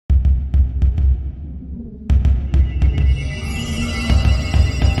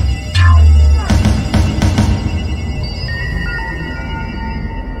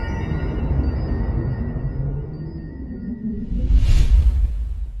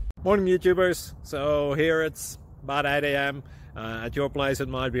Morning YouTubers. So here it's about 8 a.m. At your place it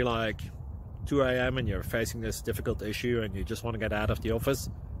might be like 2 a.m. and you're facing this difficult issue and you just want to get out of the office.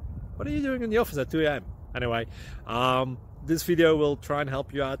 What are you doing in the office at 2 a.m.? Anyway, this video will try and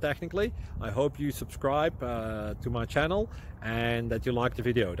help you out technically. I hope you subscribe to my channel and that you like the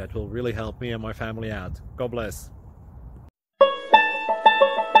video. That will really help me and my family out. God bless.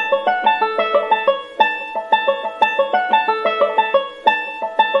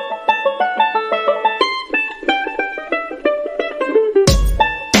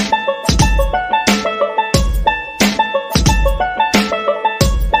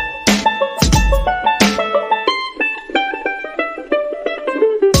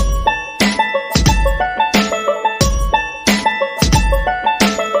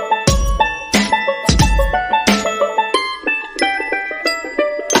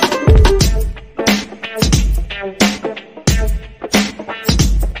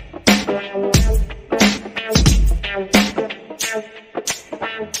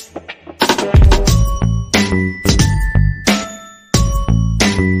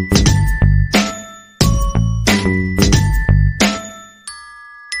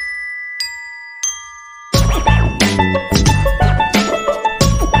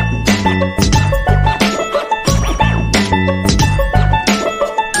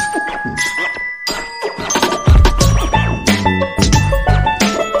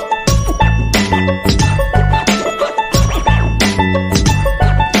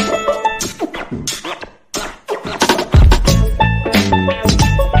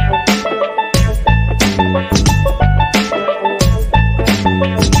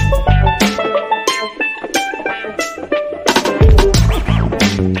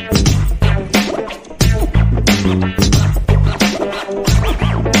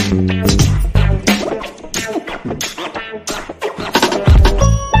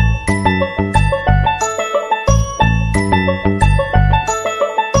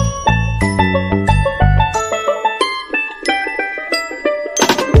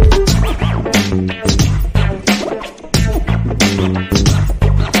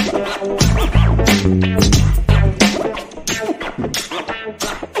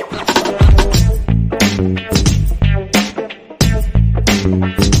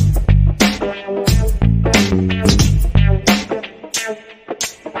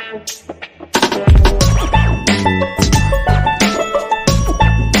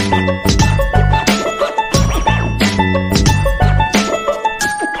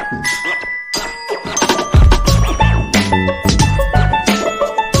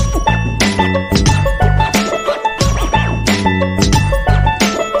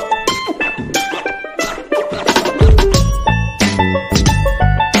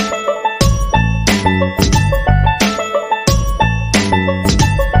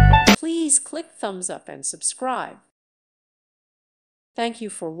 Please click thumbs up and subscribe. Thank you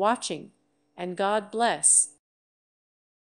for watching, and God bless.